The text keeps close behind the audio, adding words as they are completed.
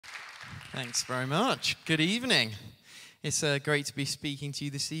Thanks very much. Good evening. It's great to be speaking to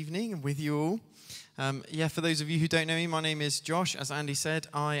you this evening and with you all. For those of you who don't know me, my name is Josh. As Andy said,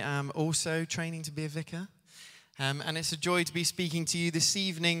 I am also training to be a vicar. And it's a joy to be speaking to you this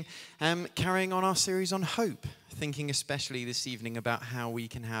evening, carrying on our series on hope, thinking especially this evening about how we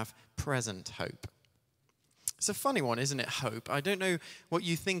can have present hope. It's a funny one, isn't it, hope? I don't know what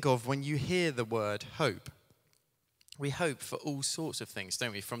you think of when you hear the word hope. We hope for all sorts of things,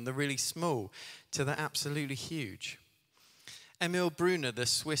 don't we? From the really small to the absolutely huge. Emil Brunner, the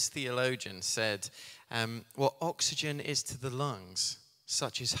Swiss theologian, said, what oxygen is to the lungs,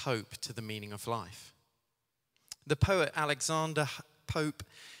 such is hope to the meaning of life. The poet Alexander Pope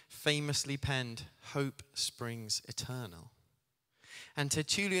famously penned, "Hope springs eternal." And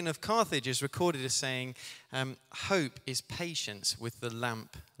Tertullian of Carthage is recorded as saying, hope is patience with the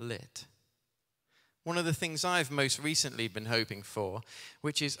lamp lit. One of the things I've most recently been hoping for,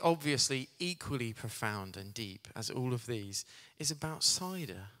 which is obviously equally profound and deep as all of these, is about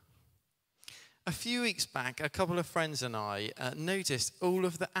cider. A few weeks back, a couple of friends and I noticed all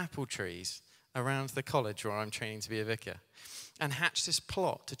of the apple trees around the college where I'm training to be a vicar and hatched this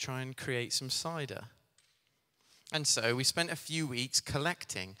plot to try and create some cider. And so we spent a few weeks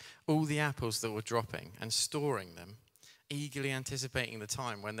collecting all the apples that were dropping and storing them, eagerly anticipating the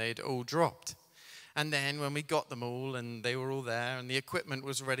time when they'd all dropped. And then when we got them all and they were all there and the equipment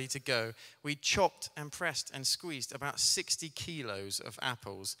was ready to go, we chopped and pressed and squeezed about 60 kilos of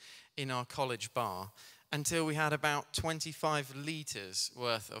apples in our college bar until we had about 25 litres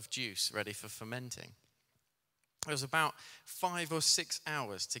worth of juice ready for fermenting. It was about 5 or 6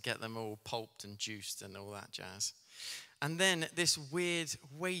 hours to get them all pulped and juiced and all that jazz. And then this weird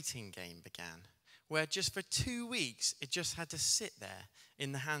waiting game began, where just for 2 weeks, it just had to sit there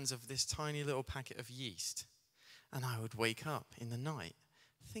in the hands of this tiny little packet of yeast. And I would wake up in the night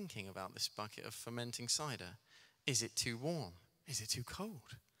thinking about this bucket of fermenting cider. Is it too warm? Is it too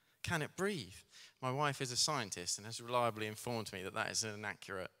cold? Can it breathe? My wife is a scientist and has reliably informed me that that is an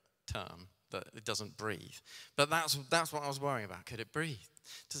inaccurate term, that it doesn't breathe. But that's what I was worrying about. Could it breathe?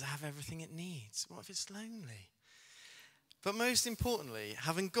 Does it have everything it needs? What if it's lonely? But most importantly,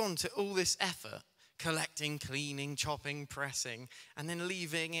 having gone to all this effort, collecting, cleaning, chopping, pressing, and then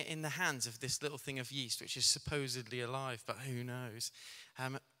leaving it in the hands of this little thing of yeast, which is supposedly alive, but who knows?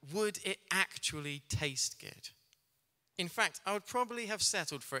 Would it actually taste good? In fact, I would probably have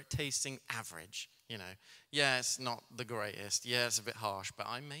settled for it tasting average. You know, yeah, it's not the greatest. Yeah, it's a bit harsh, but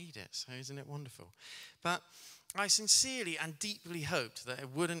I made it, so isn't it wonderful? But I sincerely and deeply hoped that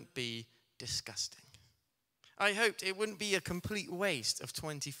it wouldn't be disgusting. I hoped it wouldn't be a complete waste of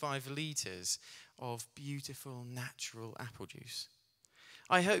 25 litres of beautiful, natural apple juice.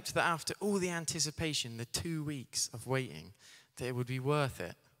 I hoped that after all the anticipation, the 2 weeks of waiting, that it would be worth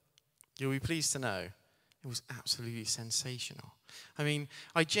it. You'll be pleased to know it was absolutely sensational. I mean,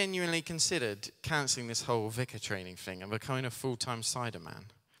 I genuinely considered cancelling this whole vicar training thing and becoming a full-time cider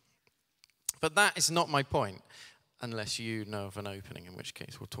man. But that is not my point. Unless you know of an opening, in which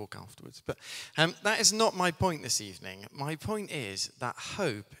case we'll talk afterwards. But that is not my point this evening. My point is that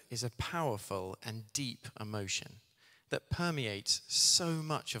hope is a powerful and deep emotion that permeates so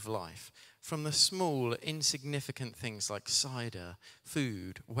much of life, from the small, insignificant things like cider,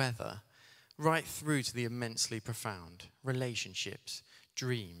 food, weather, right through to the immensely profound relationships,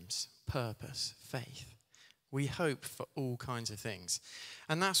 dreams, purpose, faith. We hope for all kinds of things.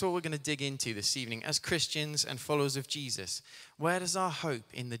 And that's what we're going to dig into this evening. As Christians and followers of Jesus, where does our hope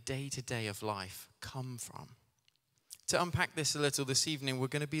in the day-to-day of life come from? To unpack this a little this evening, we're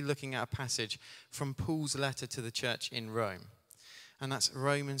going to be looking at a passage from Paul's letter to the church in Rome. And that's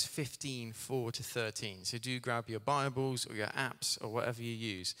Romans 15, 4-13. So do grab your Bibles or your apps or whatever you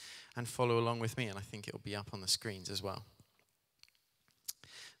use and follow along with me. And I think it'll be up on the screens as well.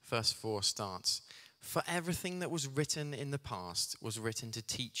 Verse 4 starts, "For everything that was written in the past was written to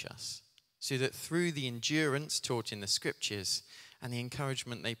teach us, so that through the endurance taught in the scriptures and the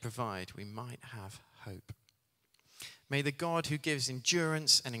encouragement they provide, we might have hope. May the God who gives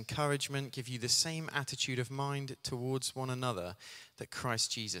endurance and encouragement give you the same attitude of mind towards one another that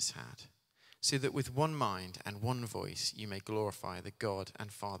Christ Jesus had, so that with one mind and one voice you may glorify the God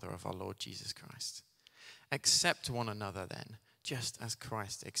and Father of our Lord Jesus Christ. Accept one another then, just as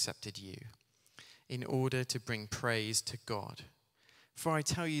Christ accepted you, in order to bring praise to God. For I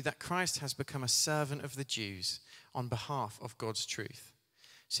tell you that Christ has become a servant of the Jews on behalf of God's truth,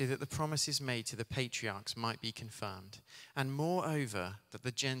 so that the promises made to the patriarchs might be confirmed, and moreover, that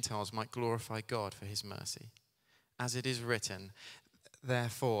the Gentiles might glorify God for his mercy. As it is written,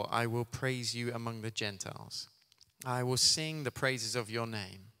 therefore I will praise you among the Gentiles. I will sing the praises of your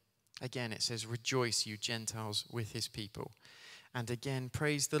name. Again, it says, rejoice, you Gentiles, with his people. And again,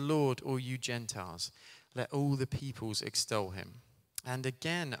 praise the Lord, all you Gentiles. Let all the peoples extol him. And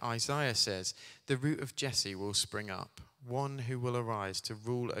again, Isaiah says, the root of Jesse will spring up, one who will arise to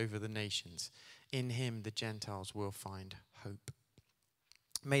rule over the nations. In him the Gentiles will find hope.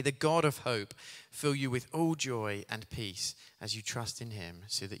 May the God of hope fill you with all joy and peace as you trust in him,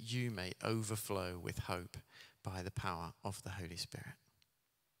 so that you may overflow with hope by the power of the Holy Spirit.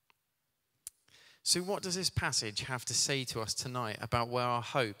 So what does this passage have to say to us tonight about where our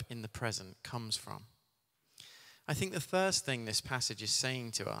hope in the present comes from? I think the first thing this passage is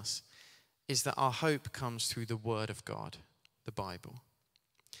saying to us is that our hope comes through the Word of God, the Bible.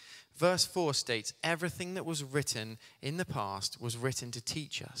 Verse 4 states, everything that was written in the past was written to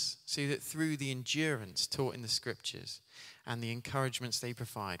teach us, so that through the endurance taught in the Scriptures and the encouragements they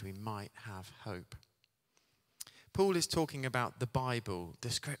provide, we might have hope. Paul is talking about the Bible, the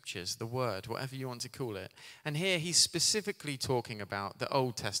Scriptures, the Word, whatever you want to call it. And here he's specifically talking about the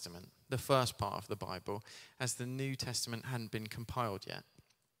Old Testament, the first part of the Bible, as the New Testament hadn't been compiled yet.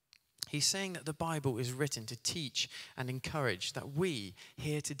 He's saying that the Bible is written to teach and encourage that we,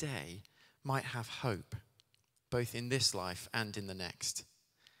 here today, might have hope, both in this life and in the next.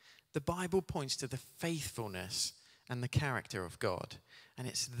 The Bible points to the faithfulness and the character of God, and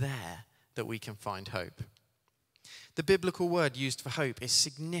it's there that we can find hope. The biblical word used for hope is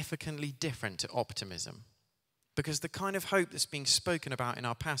significantly different to optimism, because the kind of hope that's being spoken about in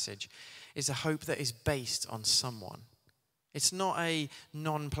our passage is a hope that is based on someone. It's not a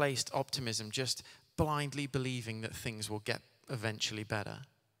non-placed optimism, just blindly believing that things will get eventually better.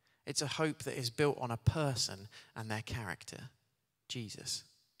 It's a hope that is built on a person and their character, Jesus.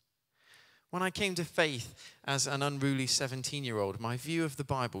 When I came to faith as an unruly 17-year-old, my view of the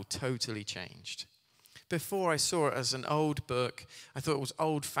Bible totally changed. Before, I saw it as an old book. I thought it was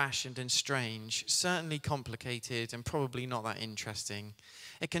old-fashioned and strange, certainly complicated and probably not that interesting.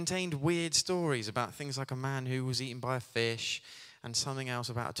 It contained weird stories about things like a man who was eaten by a fish and something else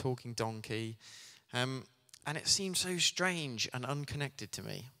about a talking donkey. And it seemed so strange and unconnected to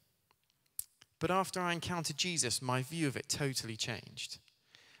me. But after I encountered Jesus, my view of it totally changed,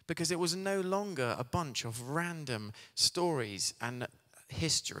 because it was no longer a bunch of random stories and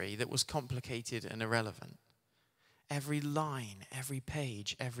history that was complicated and irrelevant. Every line, every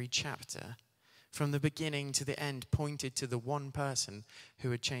page, every chapter, from the beginning to the end, pointed to the one person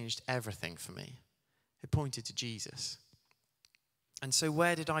who had changed everything for me. It pointed to Jesus. And so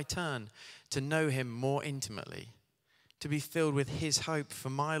where did I turn to know him more intimately, to be filled with his hope for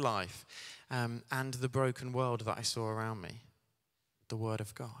my life and the broken world that I saw around me? The Word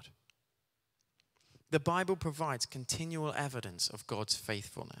of God. The Bible provides continual evidence of God's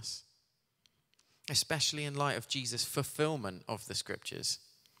faithfulness, especially in light of Jesus' fulfillment of the Scriptures.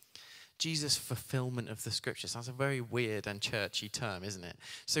 Jesus' fulfillment of the Scriptures. That's a very weird and churchy term, isn't it?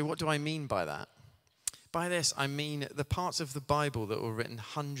 So what do I mean by that? By this, I mean the parts of the Bible that were written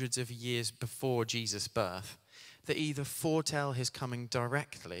hundreds of years before Jesus' birth that either foretell his coming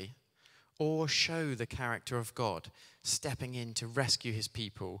directly or show the character of God stepping in to rescue his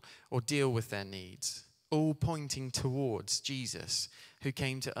people or deal with their needs, all pointing towards Jesus, who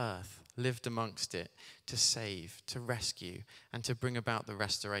came to earth, lived amongst it, to save, to rescue, and to bring about the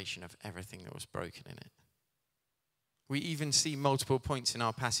restoration of everything that was broken in it. We even see multiple points in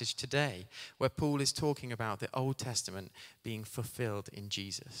our passage today where Paul is talking about the Old Testament being fulfilled in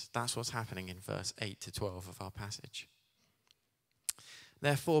Jesus. That's what's happening in verse 8 to 12 of our passage.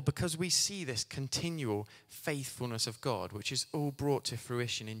 Therefore, because we see this continual faithfulness of God, which is all brought to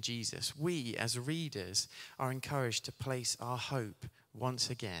fruition in Jesus, we as readers are encouraged to place our hope once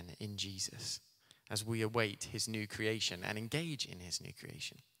again in Jesus as we await his new creation and engage in his new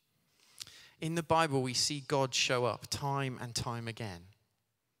creation. In the Bible, we see God show up time and time again.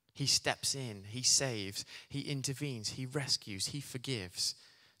 He steps in, he saves, he intervenes, he rescues, he forgives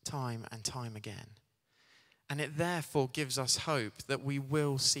time and time again. And it therefore gives us hope that we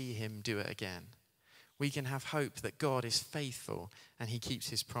will see him do it again. We can have hope that God is faithful and he keeps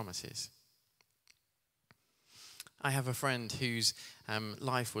his promises. I have a friend whose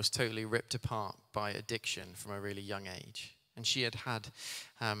life was totally ripped apart by addiction from a really young age. And she had had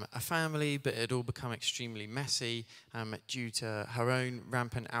a family, but it had all become extremely messy due to her own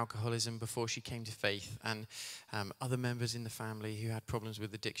rampant alcoholism before she came to faith, and other members in the family who had problems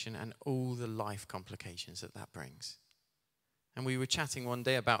with addiction and all the life complications that that brings. And we were chatting one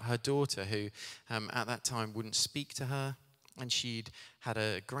day about her daughter who at that time wouldn't speak to her, and she'd had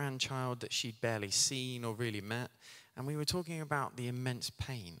a grandchild that she'd barely seen or really met. And we were talking about the immense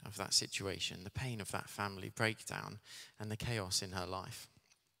pain of that situation, the pain of that family breakdown and the chaos in her life.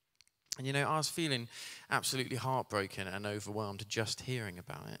 And I was feeling absolutely heartbroken and overwhelmed just hearing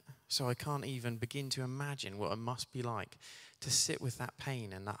about it. So I can't even begin to imagine what it must be like to sit with that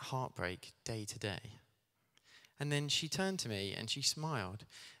pain and that heartbreak day to day. And then she turned to me and she smiled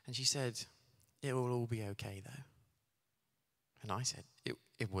and she said, "It will all be okay though." And I said,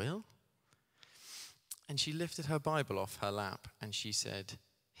 It will? And she lifted her Bible off her lap and she said,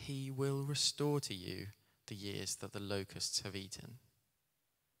 "He will restore to you the years that the locusts have eaten."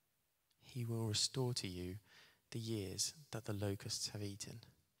 He will restore to you the years that the locusts have eaten.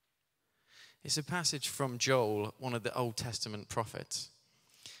 It's a passage from Joel, one of the Old Testament prophets.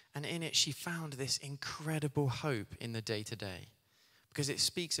 And in it, she found this incredible hope in the day-to-day, because it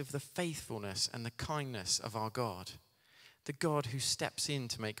speaks of the faithfulness and the kindness of our God, the God who steps in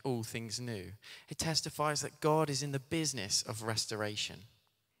to make all things new. It testifies that God is in the business of restoration.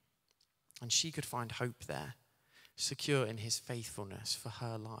 And she could find hope there, secure in his faithfulness for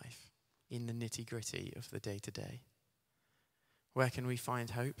her life, in the nitty-gritty of the day-to-day. Where can we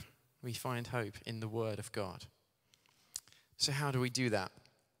find hope? We find hope in the Word of God. So how do we do that?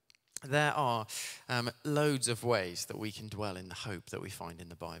 There are loads of ways that we can dwell in the hope that we find in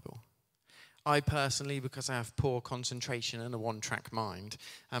the Bible. I personally, because I have poor concentration and a one-track mind,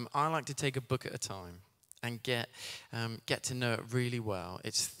 I like to take a book at a time and get to know it really well.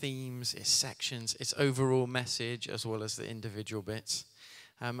 Its themes, its sections, its overall message, as well as the individual bits.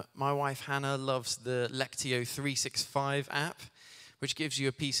 My wife Hannah loves the Lectio 365 app, which gives you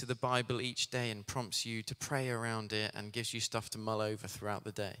a piece of the Bible each day and prompts you to pray around it and gives you stuff to mull over throughout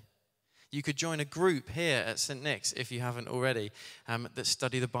the day. You could join a group here at St. Nick's, if you haven't already, that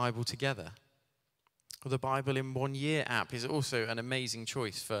study the Bible together. Or the Bible in 1 Year app is also an amazing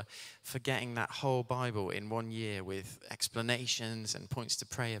choice for getting that whole Bible in 1 year with explanations and points to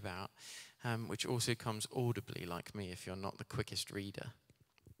pray about, which also comes audibly, like me, if you're not the quickest reader.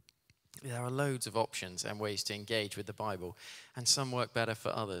 There are loads of options and ways to engage with the Bible, and some work better for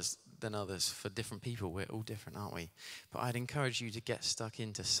others than others for different people. We're all different, aren't we? But I'd encourage you to get stuck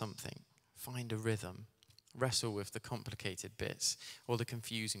into something. Find a rhythm. Wrestle with the complicated bits, or the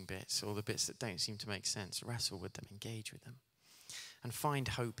confusing bits, or the bits that don't seem to make sense. Wrestle with them, engage with them. And find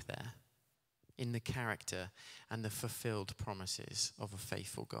hope there in the character and the fulfilled promises of a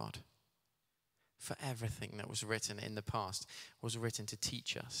faithful God. For everything that was written in the past was written to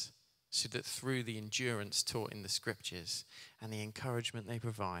teach us, so that through the endurance taught in the scriptures and the encouragement they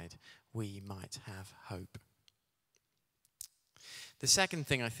provide, we might have hope. The second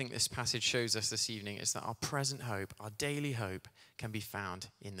thing I think this passage shows us this evening is that our present hope, our daily hope, can be found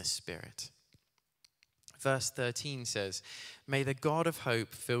in the Spirit. Verse 13 says, "May the God of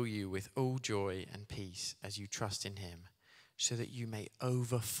hope fill you with all joy and peace as you trust in him, so that you may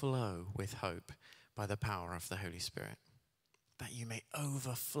overflow with hope by the power of the Holy Spirit." That you may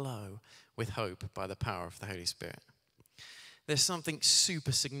overflow with hope by the power of the Holy Spirit. There's something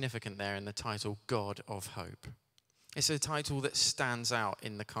super significant there in the title, God of Hope. It's a title that stands out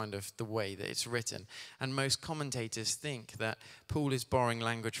in the way that it's written. And most commentators think that Paul is borrowing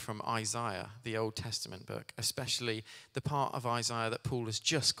language from Isaiah, the Old Testament book, especially the part of Isaiah that Paul has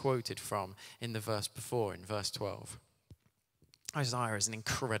just quoted from in the verse before, in verse 12. Isaiah is an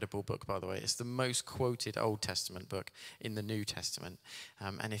incredible book, by the way. It's the most quoted Old Testament book in the New Testament.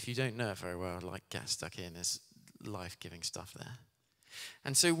 And if you don't know it very well, get stuck in. There's life-giving stuff there.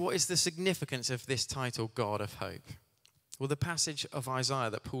 And so what is the significance of this title, God of Hope? Well, the passage of Isaiah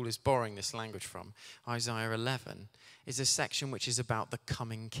that Paul is borrowing this language from, Isaiah 11, is a section which is about the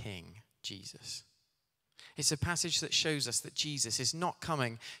coming King, Jesus. It's a passage that shows us that Jesus is not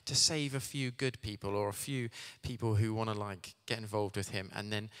coming to save a few good people or a few people who want to get involved with him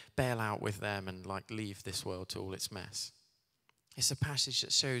and then bail out with them and leave this world to all its mess. It's a passage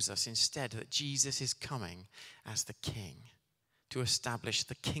that shows us instead that Jesus is coming as the King to establish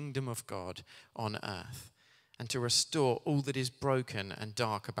the kingdom of God on earth and to restore all that is broken and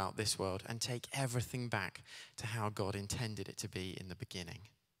dark about this world and take everything back to how God intended it to be in the beginning.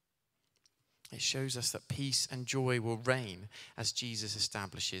 It shows us that peace and joy will reign as Jesus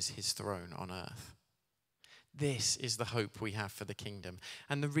establishes his throne on earth. This is the hope we have for the kingdom.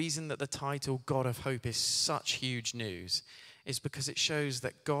 And the reason that the title God of Hope is such huge news is because it shows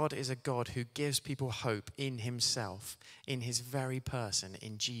that God is a God who gives people hope in himself, in his very person,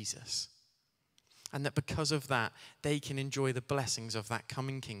 in Jesus. And that because of that, they can enjoy the blessings of that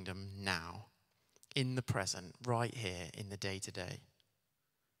coming kingdom now, in the present, right here, in the day-to-day.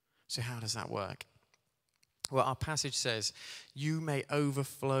 So how does that work? Well, our passage says, "You may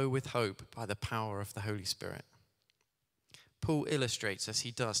overflow with hope by the power of the Holy Spirit." Paul illustrates, as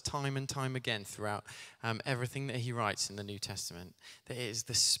he does time and time again throughout everything that he writes in the New Testament, that it is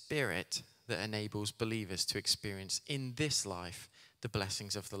the Spirit that enables believers to experience in this life the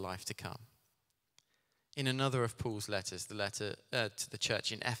blessings of the life to come. In another of Paul's letters, the letter to the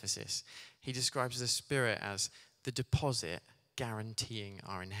church in Ephesus, he describes the Spirit as the deposit guaranteeing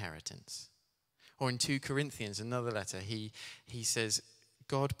our inheritance. Or in 2 Corinthians, another letter, he says,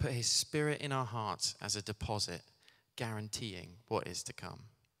 God put his Spirit in our hearts as a deposit, guaranteeing what is to come.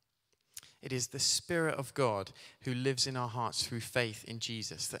 It is the Spirit of God who lives in our hearts through faith in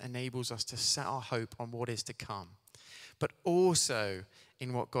Jesus that enables us to set our hope on what is to come, but also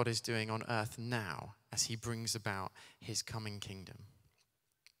in what God is doing on earth now as he brings about his coming kingdom.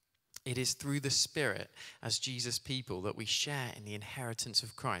 It is through the Spirit as Jesus' people that we share in the inheritance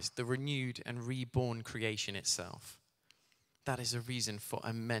of Christ, the renewed and reborn creation itself. That is a reason for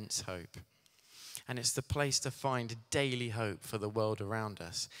immense hope. And it's the place to find daily hope for the world around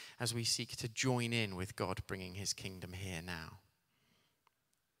us as we seek to join in with God bringing his kingdom here now.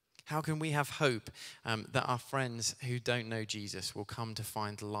 How can we have hope that our friends who don't know Jesus will come to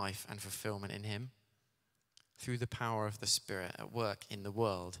find life and fulfillment in him? Through the power of the Spirit at work in the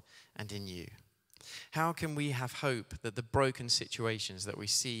world and in you. How can we have hope that the broken situations that we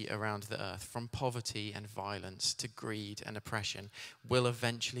see around the earth, from poverty and violence to greed and oppression, will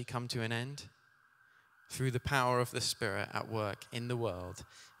eventually come to an end? Through the power of the Spirit at work in the world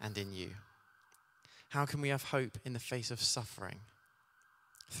and in you. How can we have hope in the face of suffering?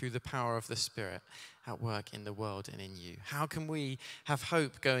 Through the power of the Spirit at work in the world and in you. How can we have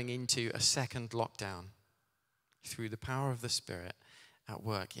hope going into a second lockdown? Through the power of the Spirit at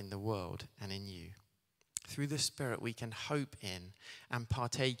work in the world and in you. Through the Spirit we can hope in and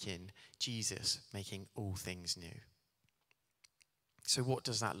partake in Jesus making all things new. So what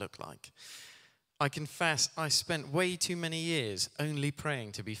does that look like? I confess I spent way too many years only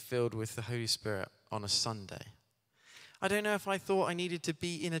praying to be filled with the Holy Spirit on a Sunday. I don't know if I thought I needed to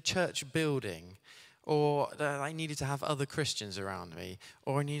be in a church building, or that I needed to have other Christians around me,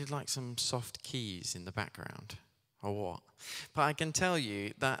 or I needed like some soft keys in the background, or what. But I can tell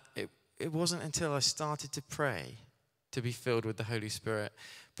you that it wasn't until I started to pray to be filled with the Holy Spirit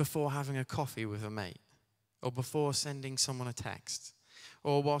before having a coffee with a mate, or before sending someone a text,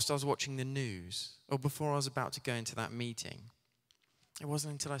 or whilst I was watching the news, or before I was about to go into that meeting. It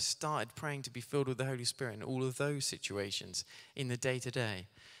wasn't until I started praying to be filled with the Holy Spirit in all of those situations in the day-to-day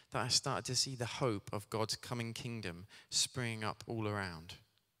that I started to see the hope of God's coming kingdom springing up all around.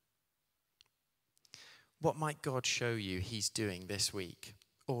 What might God show you he's doing this week,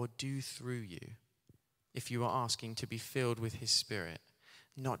 or do through you, if you are asking to be filled with his Spirit,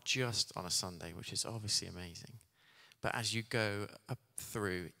 not just on a Sunday, which is obviously amazing, but as you go up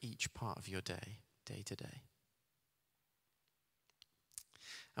through each part of your day, day to day?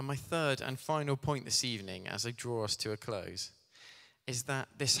 And my third and final point this evening, as I draw us to a close, is that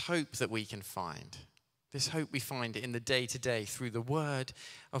this hope that we can find, this hope we find in the day-to-day through the word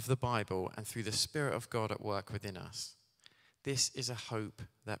of the Bible and through the Spirit of God at work within us, this is a hope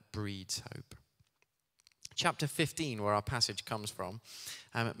that breeds hope. Chapter 15, where our passage comes from,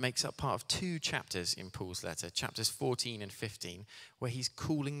 it makes up part of 2 chapters in Paul's letter, chapters 14 and 15, where he's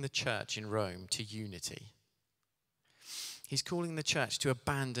calling the church in Rome to unity. He's calling the church to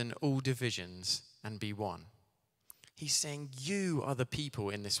abandon all divisions and be one. He's saying, you are the people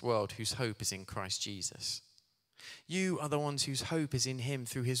in this world whose hope is in Christ Jesus. You are the ones whose hope is in him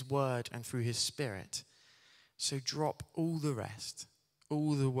through his word and through his Spirit. So drop all the rest,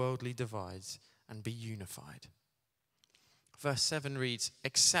 all the worldly divides, and be unified. Verse 7 reads,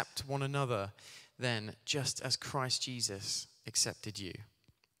 accept one another then, just as Christ Jesus accepted you.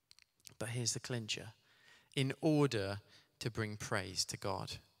 But here's the clincher. In order to bring praise to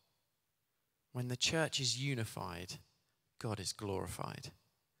God. When the church is unified, God is glorified.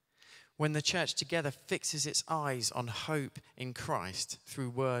 When the church together fixes its eyes on hope in Christ through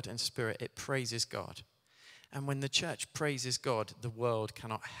word and Spirit, it praises God. And when the church praises God, the world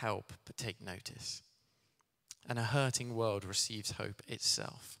cannot help but take notice. And a hurting world receives hope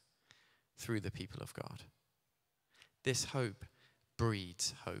itself through the people of God. This hope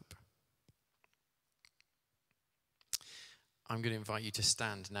breeds hope. I'm going to invite you to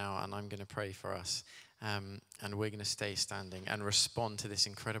stand now, and I'm going to pray for us. And we're going to stay standing and respond to this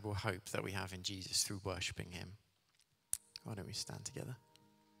incredible hope that we have in Jesus through worshiping him. Why don't we stand together?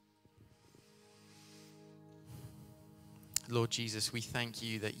 Lord Jesus, we thank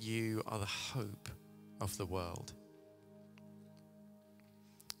you that you are the hope of the world.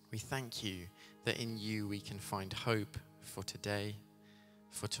 We thank you that in you we can find hope for today,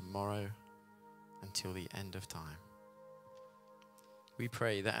 for tomorrow, until the end of time. We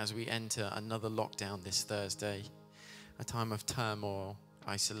pray that as we enter another lockdown this Thursday, a time of turmoil,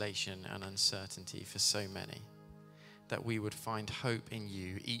 isolation, and uncertainty for so many, that we would find hope in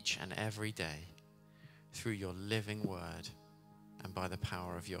you each and every day through your living word and by the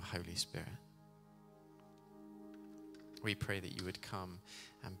power of your Holy Spirit. We pray that you would come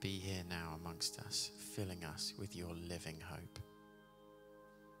and be here now amongst us, filling us with your living hope.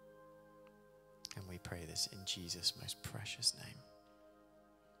 And we pray this in Jesus' most precious name.